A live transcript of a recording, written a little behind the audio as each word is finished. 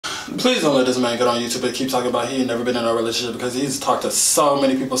Please don't let this man get on YouTube and keep talking about he ain't never been in a relationship, because he's talked to so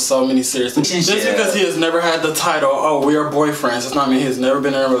many people, so many serious things. Just because he has never had the title, oh, we are boyfriends, does not mean he has never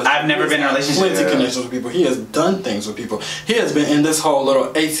been in a relationship. I've never been in a relationship. Plenty connections with people. He has done things with people. He has been in this whole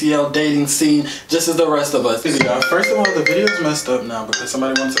little ATL dating scene just as the rest of us. First of all, the video's messed up now because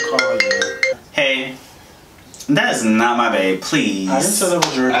somebody wants to call you. Hey. That is not my babe, please. I didn't say that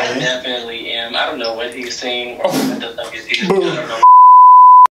was your babe. I definitely am. I don't know what he's saying. I don't know.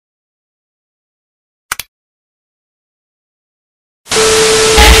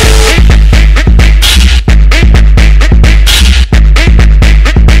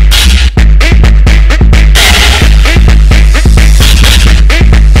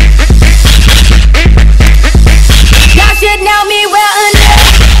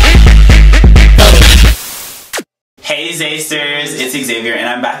 Hey Zaysters, it's Xavier and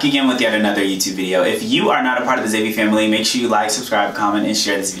I'm back again with yet another YouTube video. If you are not a part of the Xavier family, make sure you like, subscribe, comment, and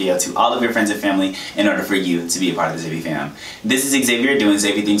share this video to all of your friends and family in order for you to be a part of the Xavier fam. This is Xavier doing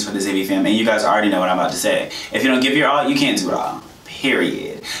Xavier things for the Xavier fam, and you guys already know what I'm about to say. If you don't give your all, you can't do it all.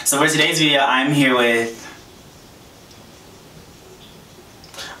 Period. So for today's video, I'm here with...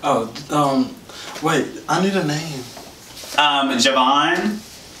 Wait, I need a name. Javon.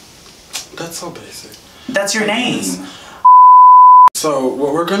 That's so basic. That's your name. So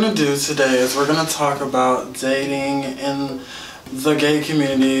what we're gonna do today is we're gonna talk about dating in the gay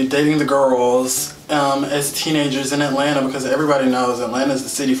community, dating the girls as teenagers in Atlanta, because everybody knows Atlanta is the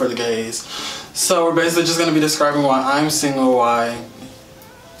city for the gays. So we're basically just gonna be describing why I'm single, why,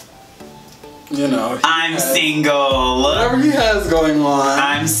 you know, I'm single. whatever he has going on.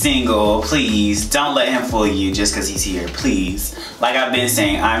 I'm single. Please don't let him fool you just because he's here. Please. Like I've been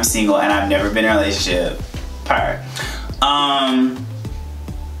saying, I'm single and I've never been in a relationship.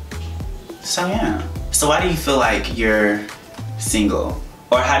 So yeah. So why do you feel like you're single?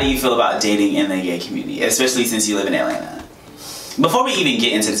 Or how do you feel about dating in the gay community? Especially since you live in Atlanta. Before we even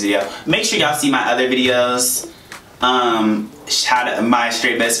get into this video, make sure y'all see my other videos. Shout out my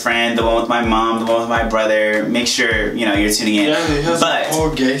straight best friend, the one with my mom, the one with my brother. Make sure, you know, you're tuning in. Yeah, he has a whole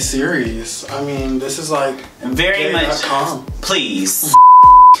gay series. I mean, this is like very much. Please.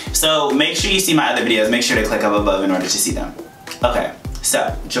 So make sure you see my other videos. Make sure to click up above in order to see them. Okay,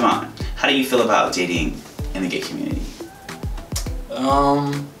 so Javon, how do you feel about dating in the gay community?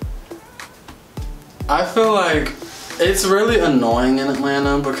 I feel like it's really annoying in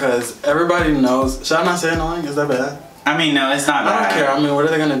Atlanta because everybody knows. Should I not say annoying? Is that bad? I mean, no, it's not bad. I don't care. I mean, what are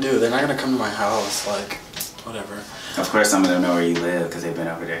they gonna do? They're not gonna come to my house. Like, whatever. Of course, some of them know where you live because they've been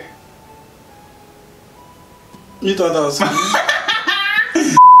over there. You thought that was funny?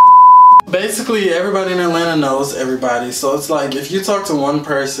 Basically, everybody in Atlanta knows everybody. So it's like, if you talk to one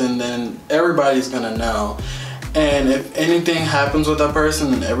person, then everybody's gonna know. And if anything happens with that person,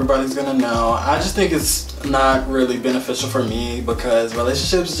 then everybody's gonna know. I just think it's not really beneficial for me because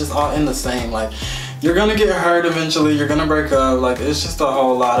relationships just all in the same. Like, you're gonna get hurt eventually, you're gonna break up, like, it's just a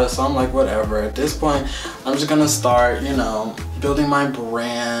whole lot of, so I'm like, whatever. At this point, I'm just gonna start, you know, building my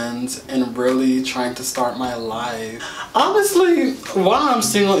brand and really trying to start my life. Honestly, why I'm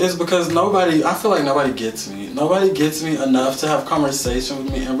single is because I feel like nobody gets me. Nobody gets me enough to have conversation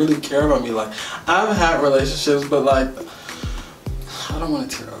with me and really care about me. Like, I've had relationships, but like, I don't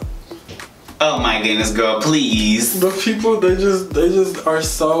want to tear up. Oh my goodness, girl, please. The people, they just are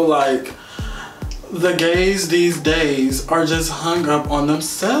so like, the gays these days are just hung up on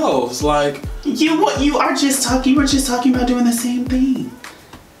themselves. Like, you were just talking about doing the same thing.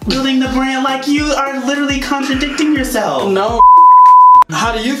 Building the brand. Like, you are literally contradicting yourself. No.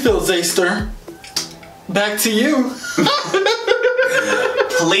 How do you feel, Zayster? Back to you.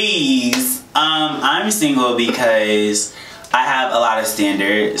 Please. I'm single because I have a lot of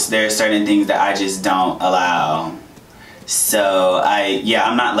standards. There are certain things that I just don't allow. So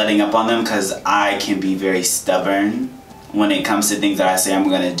I'm not letting up on them because I can be very stubborn when it comes to things that I say I'm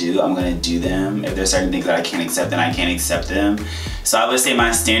gonna do them. If there's certain things that I can't accept, then I can't accept them. So I would say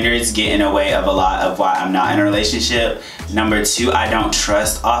my standards get in the way of a lot of why I'm not in a relationship. Number two, I don't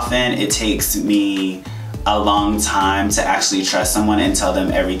trust often. It takes me a long time to actually trust someone and tell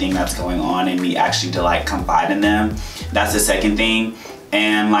them everything that's going on and me actually to like confide in them. That's the second thing.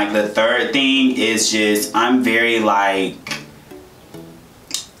 And like the third thing is just, I'm very like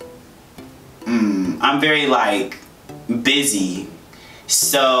busy.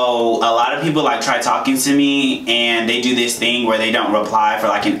 So a lot of people like try talking to me and they do this thing where they don't reply for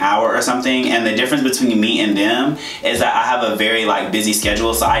like an hour or something, and the difference between me and them is that I have a very like busy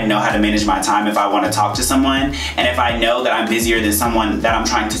schedule, so I know how to manage my time if I want to talk to someone. And if I know that I'm busier than someone that I'm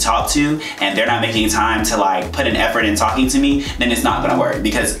trying to talk to and they're not making time to like put an effort in talking to me, then it's not gonna work,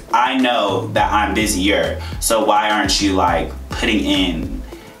 because I know that I'm busier. So why aren't you like putting in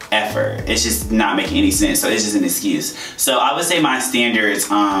effort? It's just not making any sense. So it's just an excuse. So I would say my standards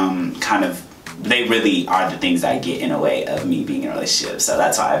kind of, they really are the things that get in the way of me being in a relationship. So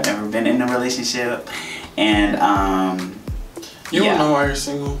that's why I've never been in a relationship. And you don't know why you're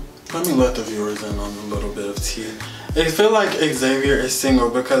single? Let me let the viewers in on a little bit of tea. I feel like Xavier is single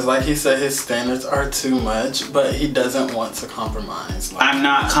because, like he said, his standards are too much, but he doesn't want to compromise. Like, I'm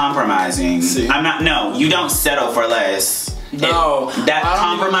not compromising. See? I'm not. No, you don't settle for less. No, that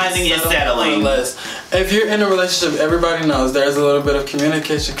compromising is settling. If you're in a relationship, everybody knows there's a little bit of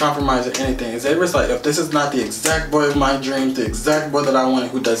communication, compromise, or anything. Xavier's like, if this is not the exact boy of my dreams, the exact boy that I want,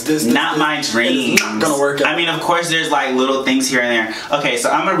 who does this, not my dreams, it's not gonna work out. I mean, of course, there's like little things here and there. Okay, so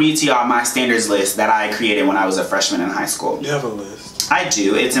I'm gonna read to y'all my standards list that I created when I was a freshman in high school. You have a list? I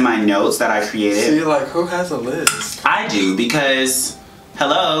do. It's in my notes that I created. See, like, who has a list? I do, because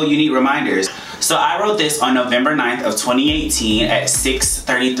hello, you need reminders. So I wrote this on November 9th of 2018 at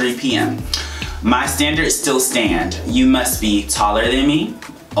 6:33 p.m. My standards still stand. You must be taller than me,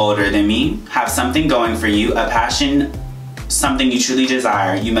 older than me, have something going for you, a passion, something you truly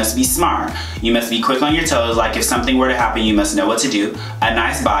desire. You must be smart. You must be quick on your toes. Like if something were to happen, you must know what to do. A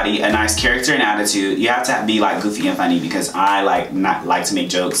nice body, a nice character and attitude. You have to be like goofy and funny, because I like to make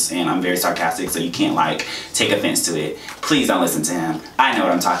jokes and I'm very sarcastic, so you can't like take offense to it. Please don't listen to him. I know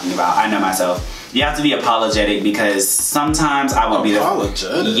what I'm talking about. I know myself. You have to be apologetic, because sometimes I won't be the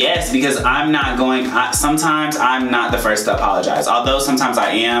apologetic. Yes, because I'm not going. Sometimes I'm not the first to apologize. Although sometimes I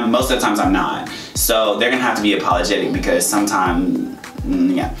am. Most of the times I'm not. So they're gonna have to be apologetic, because sometimes,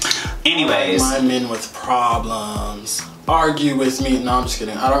 yeah. Anyways, my men with problems argue with me. No, I'm just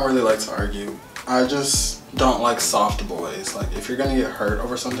kidding. I don't really like to argue. I just don't like soft boys. Like if you're gonna get hurt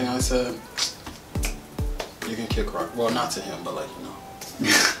over something I said, you can kick rock. Well, not to him, but like, you know.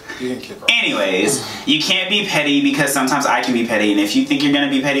 Anyways, you can't be petty, because sometimes I can be petty, and if you think you're gonna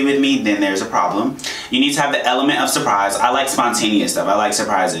be petty with me, then there's a problem. You need to have the element of surprise. I like spontaneous stuff. I like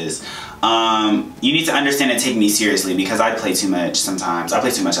surprises. You need to understand and take me seriously, because I play too much sometimes. I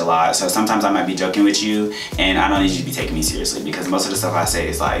play too much a lot, so sometimes I might be joking with you, and I don't need you to be taking me seriously, because most of the stuff I say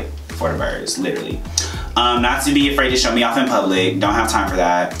is like for the birds, literally. Not to be afraid to show me off in public. Don't have time for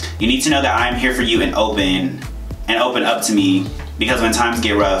that. You need to know that I'm here for you and open up to me, because when times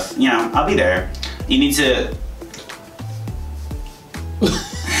get rough, you know, I'll be there. You need to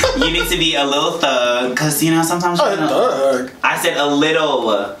you need to be a little thug, because you know sometimes thug. I said a little,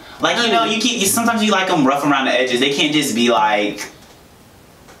 like, you know, sometimes you like them rough around the edges. They can't just be like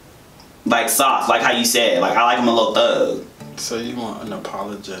soft, like how you said. Like I like them a little thug. So you want an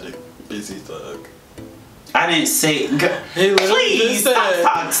apologetic, busy thug? I didn't say. Please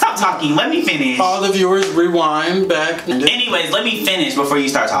stop talking. Let me finish. All the viewers, rewind back. Anyways, let me finish before you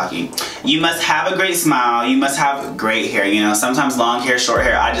start talking. You must have a great smile. You must have great hair. You know, sometimes long hair, short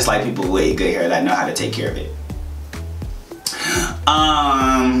hair. I just like people with good hair that know how to take care of it.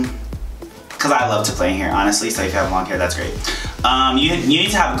 Because I love to play in hair, honestly. So if you have long hair, that's great. You need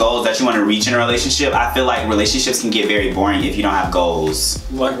to have goals that you want to reach in a relationship. I feel like relationships can get very boring if you don't have goals.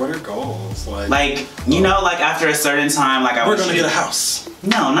 Like, what are goals? Like you know, like after a certain time, like we're gonna get a house.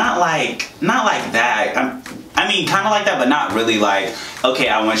 No, not like that. I mean, kind of like that, but not really. Like, okay,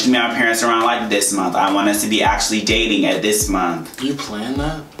 I want you to meet my parents around like this month. I want us to be actually dating at this month. You plan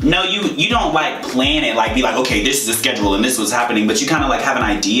that? No, you don't like plan it. Like be like, okay, this is the schedule and this was happening. But you kind of like have an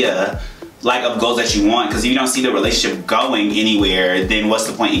idea, like, of goals that you want, because if you don't see the relationship going anywhere, then what's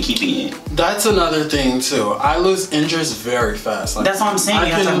the point in keeping it? That's another thing too. I lose interest very fast. Like, that's what I'm saying.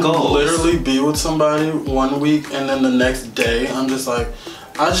 You have to have goals. I can literally be with somebody one week and then the next day I'm just like,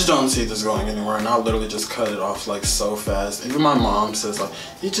 I just don't see this going anywhere, and I'll literally just cut it off like so fast. Even my mom says like,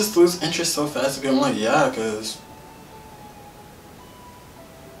 you just lose interest so fast. I'm like, yeah, because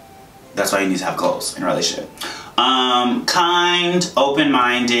that's why you need to have goals in a relationship. Kind,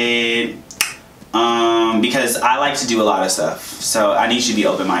 open-minded, because I like to do a lot of stuff. So I need you to be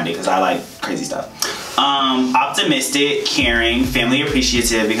open-minded, because I like crazy stuff. Optimistic, caring, family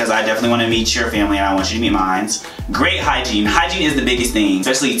appreciative, because I definitely want to meet your family and I want you to meet mine. Great hygiene. Hygiene is the biggest thing,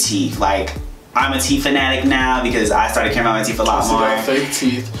 especially teeth. Like, I'm a teeth fanatic now because I started caring about my teeth a lot more. Got fake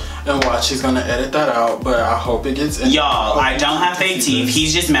teeth. And watch, he's gonna edit that out, but I hope it gets in. Y'all, I don't have fake teeth.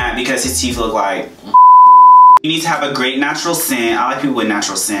 He's just mad because his teeth look like You need to have a great natural scent. I like people with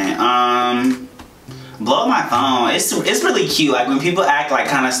natural scent. Blow up my phone. It's really cute. Like when people act like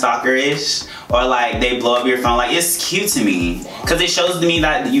kind of stalkerish or like they blow up your phone, like it's cute to me because it shows to me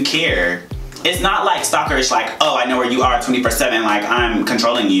that you care. It's not like stalkerish, like, oh, I know where you are 24/7, like I'm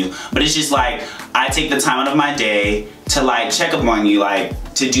controlling you. But it's just like I take the time out of my day to like check up on you, like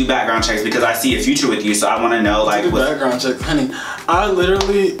to do background checks because I see a future with you. So I want to know like what background checks, honey. I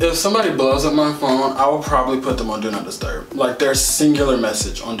literally, if somebody blows up my phone, I will probably put them on Do Not Disturb. Like their singular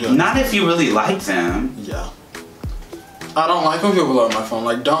message on Do Not Disturb. Not if you really like them. Yeah. I don't like when people blow up my phone.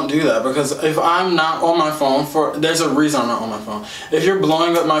 Like, don't do that because if I'm not on my phone there's a reason I'm not on my phone. If you're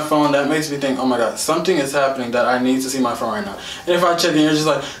blowing up my phone, that makes me think, oh my god, something is happening that I need to see my phone right now. And if I check and you're just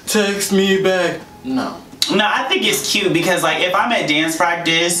like, text me back. No. No, I think it's cute because like if I'm at dance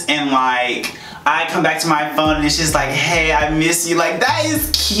practice and like I come back to my phone and it's just like, hey, I miss you. Like that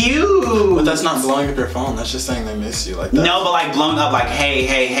is cute. But that's not blowing up your phone. That's just saying they miss you. Like that. No, but like blowing up like,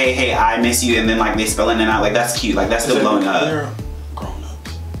 hey, I miss you, and then like they spelling it out. Like that's cute. Like that's still blowing up. They're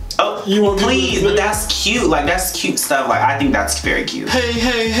grown-ups. Oh, you want please, but that's cute. Like that's cute stuff. Like I think that's very cute. Hey.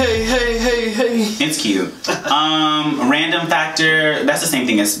 It's cute. Random factor. That's the same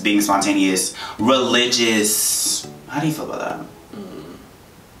thing as being spontaneous. Religious. How do you feel about that?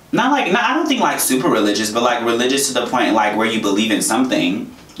 I don't think like super religious, but like religious to the point like where you believe in something,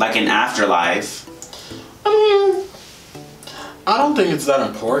 like an afterlife. I mean, I don't think it's that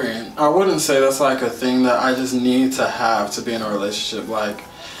important. I wouldn't say that's like a thing that I just need to have to be in a relationship. Like,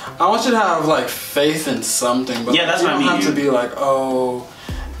 I want you to have like faith in something, but yeah, that's what I mean. You don't have to be like, oh,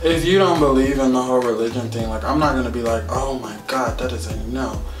 if you don't believe in the whole religion thing, like I'm not gonna be like, oh my god, that is a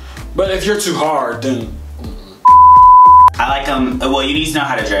no. But if you're too hard, then. I like them. Well, you need to know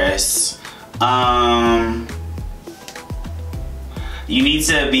how to dress. You need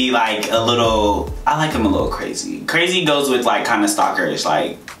to be like a little. I like them a little crazy. Crazy goes with like kind of stalkerish,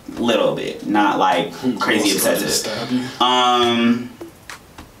 like little bit, not like crazy obsessive.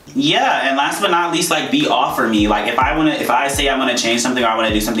 Yeah, and last but not least, like be all for me. Like if I say I want to change something or I want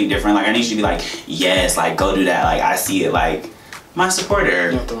to do something different, like I need you to be like, yes, like go do that. Like I see it, like my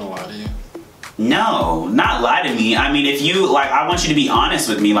supporter. You don't have to lie to you. No, not lie to me. I mean, if you like, I want you to be honest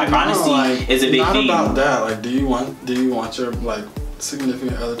with me. Like, honesty is a big thing. Not about that. Like, do you want your like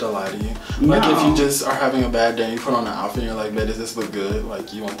significant other to lie to you? Like, if you just are having a bad day, and you put on an outfit, and you're like, babe, does this look good?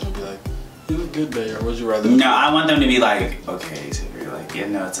 Like, you want them to be like, you look good, babe. Or would you rather? No, I want them to be like, okay, so you're like, yeah,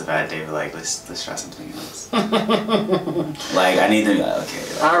 no, it's a bad day, but like, let's try something else. Like, I need them to be like, okay.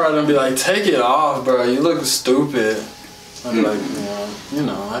 Like, I'd rather them be like, take it off, bro. You look stupid. I'd be like, yeah, you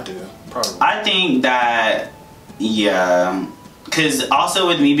know, I do. Probably. I think that, yeah, because also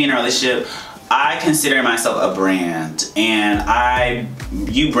with me being in a relationship, I consider myself a brand, and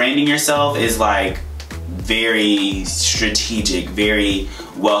you branding yourself is like very strategic, very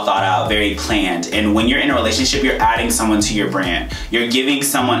well thought out, very planned. And when you're in a relationship, you're adding someone to your brand. You're giving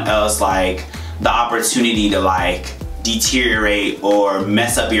someone else like the opportunity to like deteriorate or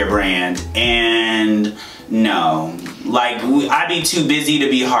mess up your brand. And no, like I'd be too busy to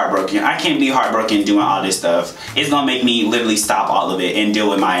be heartbroken. I can't be heartbroken doing all this stuff. It's gonna make me literally stop all of it and deal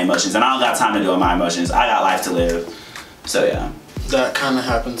with my emotions, and I don't got time to deal with my emotions. I got life to live. So yeah, that kind of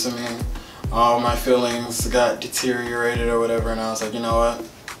happened to me. All my feelings got deteriorated or whatever, and I was like, you know what,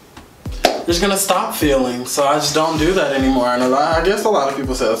 I'm just gonna stop feeling. So I just don't do that anymore. And I guess a lot of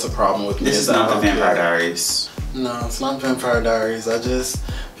people say that's a problem with me. This is not the Vampire Diaries. No, it's not Vampire Diaries.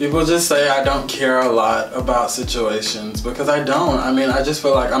 People just say I don't care a lot about situations, because I don't. I mean, I just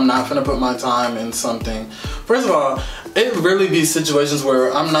feel like I'm not gonna put my time in something. First of all, it really be situations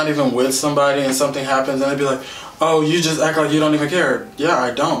where I'm not even with somebody and something happens and they'd be like, oh, you just act like you don't even care. Yeah,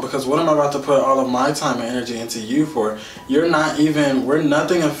 I don't, because what am I about to put all of my time and energy into you for? You're not even, we're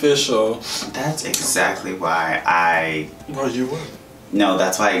nothing official. That's exactly why Well, you would. No,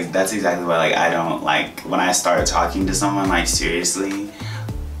 that's exactly why, like, I don't, like, when I start talking to someone, like, seriously,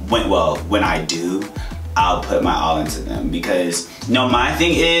 when I do, I'll put my all into them, because, no, my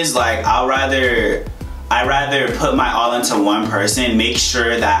thing is, like, I'd rather put my all into one person, make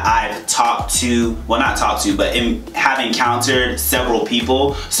sure that I've talked to, well, not talked to, but have encountered several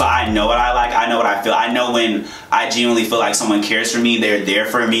people, so I know what I like, I know what I feel. I know when I genuinely feel like someone cares for me, they're there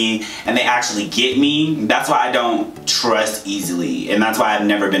for me, and they actually get me. That's why I don't trust easily, and that's why I've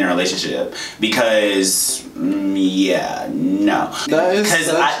never been in a relationship, because, yeah, no. Because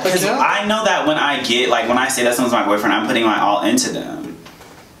I know that when I say that someone's my boyfriend, I'm putting my all into them.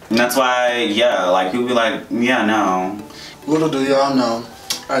 And that's why, yeah, like, people be like, yeah, no. Little do y'all know,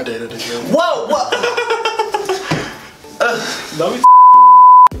 I dated a girl. Whoa, whoa! Don't be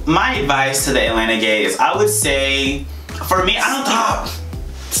my advice to the Atlanta gays, I would say, for me, I don't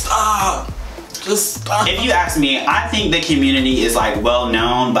Stop. Just stop. If you ask me, I think the community is like well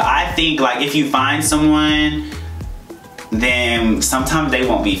known, but I think like if you find someone, then sometimes they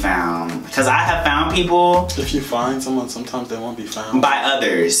won't be found. Because I have found people. If you find someone, sometimes they won't be found. By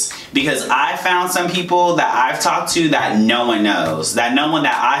others. Because I found some people that I've talked to that no one knows. That no one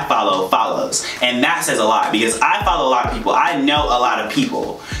that I follow follows. And that says a lot. Because I follow a lot of people. I know a lot of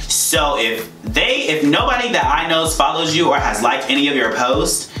people. So if nobody that I know follows you or has liked any of your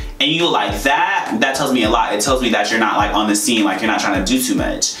posts, and you like that, that tells me a lot. It tells me that you're not like on the scene, like you're not trying to do too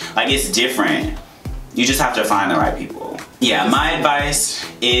much. Like it's different. You just have to find the right people. Yeah, my advice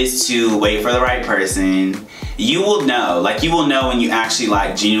is to wait for the right person. You will know, like you will know when you actually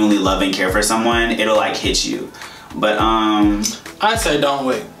like genuinely love and care for someone, it'll like hit you. But I say don't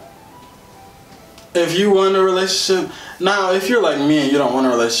wait. If you want a relationship, now if you're like me and you don't want a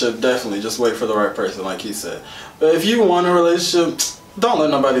relationship, definitely just wait for the right person like he said. But if you want a relationship, don't let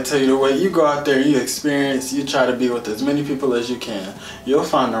nobody tell you to wait. You go out there, you experience, you try to be with as many people as you can. You'll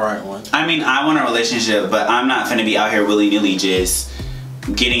find the right one. I mean, I want a relationship, but I'm not finna be out here willy-nilly just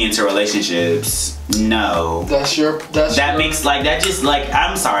getting into relationships. No. That makes, like, that just, like,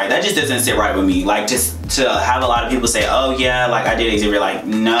 I'm sorry, that just doesn't sit right with me. Like, just to have a lot of people say, oh yeah, like, I did Xavier, like,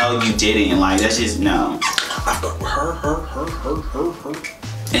 no, you didn't. Like, that's just, no.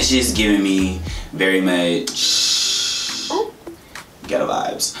 It's just giving me very much ghetto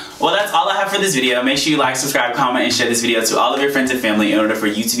vibes. Well, that's all I have for this video. Make sure you like, subscribe, comment, and share this video to all of your friends and family in order for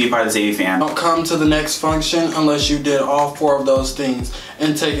you to be a part of the Xavier fam. Don't come to the next function unless you did all 4 of those things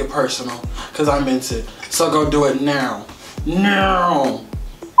and take it personal, because I meant it. So go do it now. Now!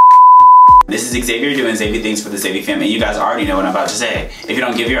 This is Xavier doing Xavier things for the Xavier fam, and you guys already know what I'm about to say. If you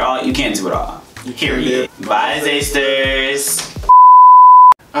don't give your all, you can't do it all. Period. Bye, Zasters.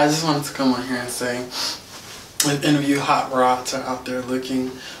 I just wanted to come on here and say, if any of you hot rods are out there looking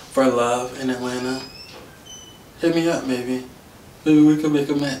for love in Atlanta, hit me up, maybe. Maybe we can make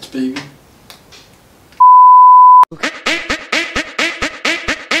a match, baby.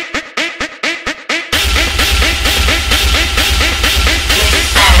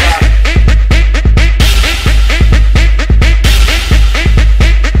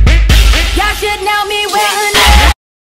 Y'all should